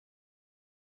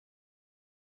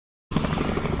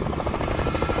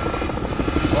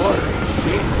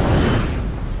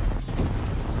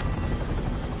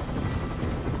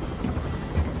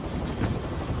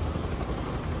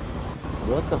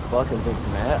the fuck is this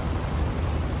map?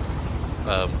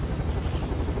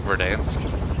 Verdansk.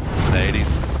 In the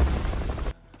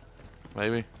 80s.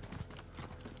 Maybe.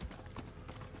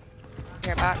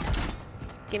 Here, back.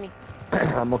 Gimme.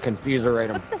 I'm gonna confuser rate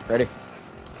him. Ready?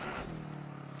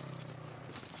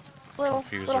 Little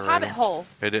Confuser hobbit rate. hole.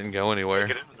 It didn't go anywhere.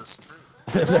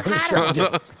 They're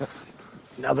distracted.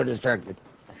 Now they're distracted.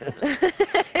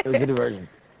 It was a diversion.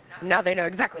 Now they know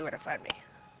exactly where to find me.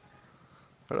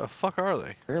 Where the fuck are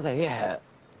they? Where are they at?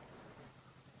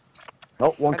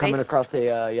 Oh, one Are coming they- across the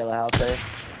yellow house there.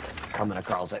 Coming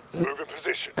across it. Move in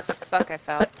position. Fuck, I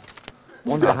fell.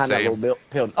 One's Not behind that same. little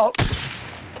build. Oh!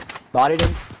 Bodied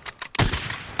him.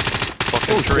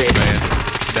 Fucking Oh, tree, shit. man.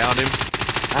 Downed him.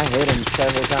 I hit him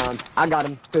several times. I got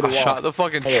him through the I wall. shot the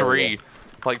fucking Hell tree, yeah.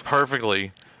 like,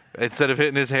 perfectly. Instead of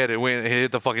hitting his head, it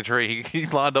hit the fucking tree. He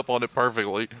lined up on it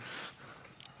perfectly.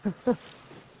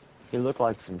 He looked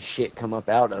like some shit come up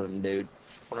out of him, dude.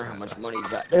 Wonder how much money he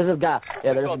got. There's this guy.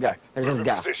 Yeah, there's this guy. There's this Move in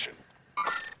guy. position.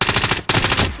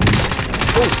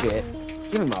 Oh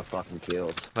shit. Give me my fucking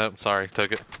kills. Oh, sorry,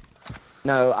 took it.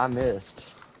 No, I missed.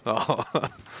 Oh.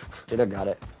 Should have got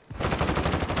it.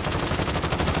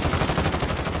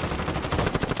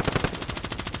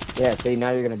 Yeah, see, now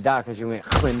you're gonna die because you went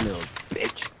windmill,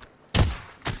 bitch.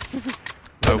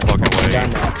 No fucking Done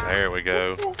way. that. There we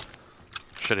go.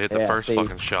 Should have hit the Yeah, first see.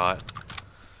 fucking shot.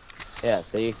 Yeah,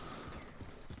 see?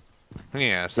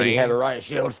 Yeah, Did he see? have a riot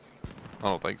shield? I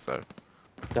don't think so.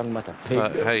 Talking about the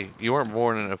pig. Hey, you weren't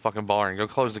born in a fucking barn. Go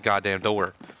close the goddamn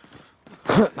door.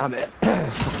 I'm it.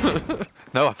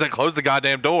 No, I said close the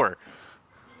goddamn door.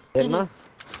 Didn't I?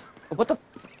 What the?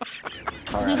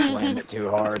 Alright, I slammed it too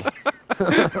hard.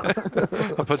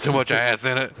 I put too much ass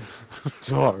in it.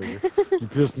 Sorry. You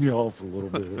pissed me off a little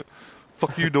bit.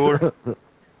 Fuck you, door.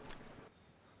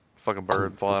 Fucking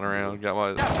bird flying around. Got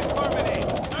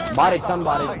my. Bodied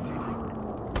somebody.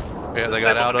 Yeah, they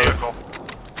got out of it.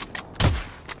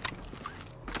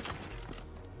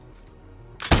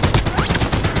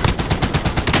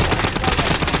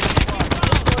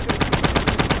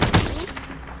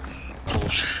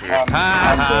 Ha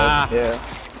ha! Yeah.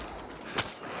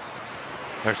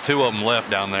 There's two of them left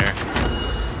down there.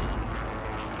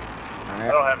 I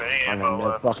don't have any I ammo got no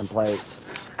left. fucking plates.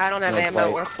 I don't have No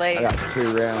ammo plate. or plate. I got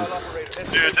 2 rounds.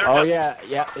 Dude, they're Oh just...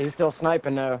 yeah, he's still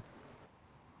sniping though. Did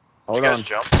Hold you on. guys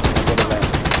jump? Get it back.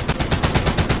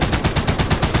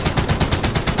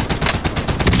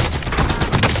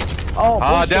 Oh,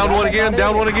 bullshit, Down I one got again, it.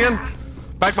 down one again.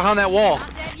 Back behind that wall.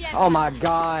 Oh my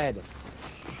god.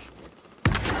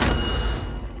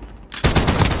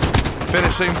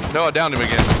 Finished him. No, I downed him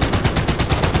again.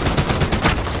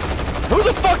 Who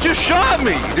the fuck just shot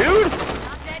me, dude?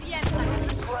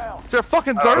 Is there a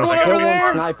fucking third There's one still over one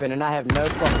there? sniping and I have no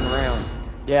fucking rounds.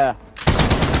 Yeah.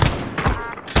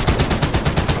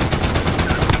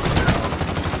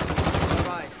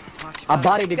 I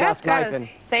bodied the You guy guys gotta sniping.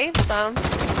 save some.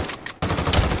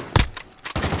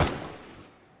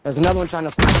 There's another one trying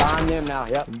to snipe behind them now.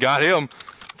 Yep. Got him.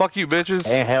 Fuck you, bitches.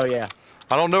 Hey, hell yeah.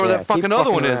 I don't know where Yeah, that fucking keep other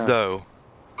one fucking is, around. though.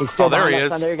 He's still Oh, there behind he that is.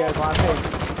 sun. There he goes. Last hit.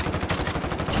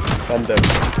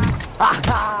 Ha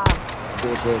ha!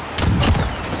 Bitches.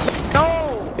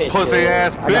 No! Bitches. Pussy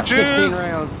ass I got 16 bitches.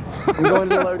 rounds. I'm going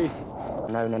to Lodi.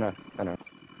 No.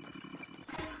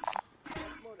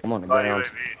 I'm on the ground.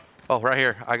 Oh, right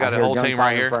here. I got I a hear whole team gunfire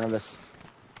right in here. front of us.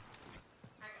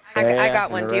 I Yeah, got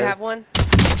in one. the Do you road. have one?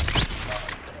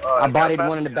 I bodied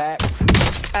one in the back.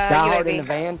 Diehard in the UAV.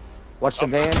 van. Watch the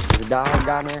van. There's a diehard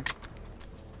guy in there.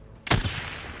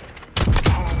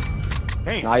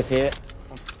 Hey. Nice hit.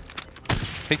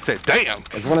 He said, damn.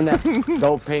 There's one in that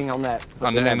gold ping on that. On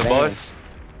in the, that in the van. bus.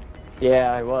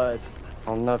 Yeah, it was. I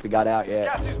don't know if he got out yet.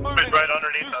 Gas is moving. Right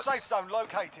underneath New us. safe zone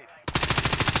located.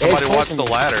 Somebody It's watch pushing the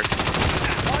me. ladder.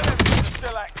 Fire engines are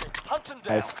still active. Hunt them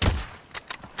down. Nice.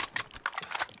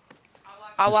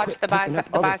 I'll watch the buy Picking up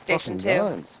the buy other station fucking too.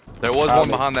 guns. There was one Probably.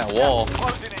 behind that wall.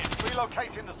 Closing in.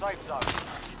 Relocating the safe zone.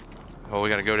 Oh, we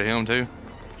gotta go to him, too.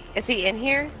 Is he in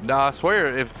here? Nah, I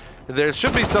swear, if there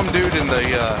should be some dude in the,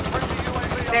 Friendly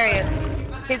UAV There he is.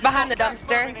 He's behind the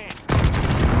dumpster.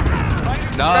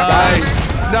 Nice!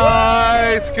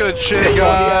 Nice! Good shit, Get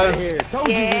out of guys! here. Told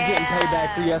you we was getting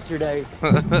payback for yesterday.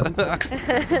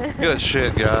 Good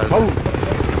shit, guys. Oh,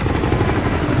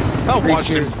 I watched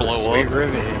him cheers for blow sweet up.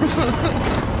 revenge.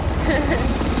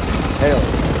 Hell.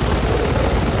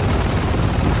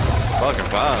 Fucking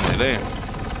fine, damn.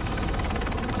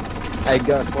 Hey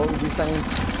Gus, what was you saying?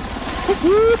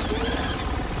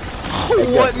 What in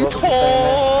what was you saying,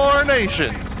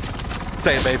 tarnation?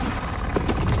 Say it, babe.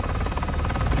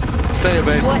 Say it,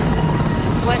 babe. What?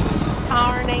 What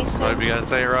tarnation? I hope you gotta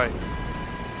say it right.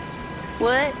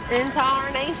 What in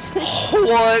tarnation?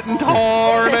 What in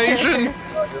tarnation?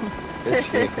 Good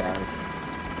shit, guys.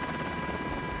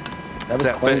 That was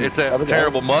That, clean. it's that was-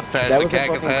 terrible mustache That the was a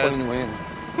cactus fucking has. clean win.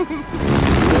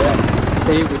 Yeah.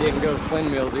 See, we didn't go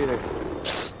Quinn Mills either.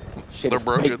 Shit They're is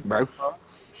broken. fake, bro.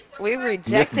 We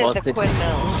rejected the Myth-busted. Quinn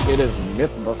Mills. Shit is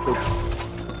myth busted.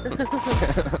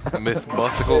 Myth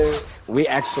busticle. We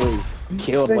actually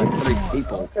killed like 3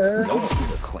 people. No one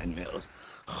killed Quinn Mills.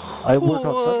 I work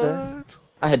on Sunday.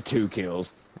 I had 2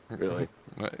 kills. Really.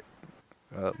 Right.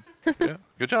 Yeah,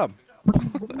 good job. What are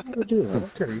you gonna do? I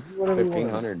don't care. You do whatever you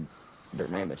want. 1,500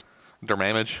 damage.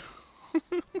 Damage.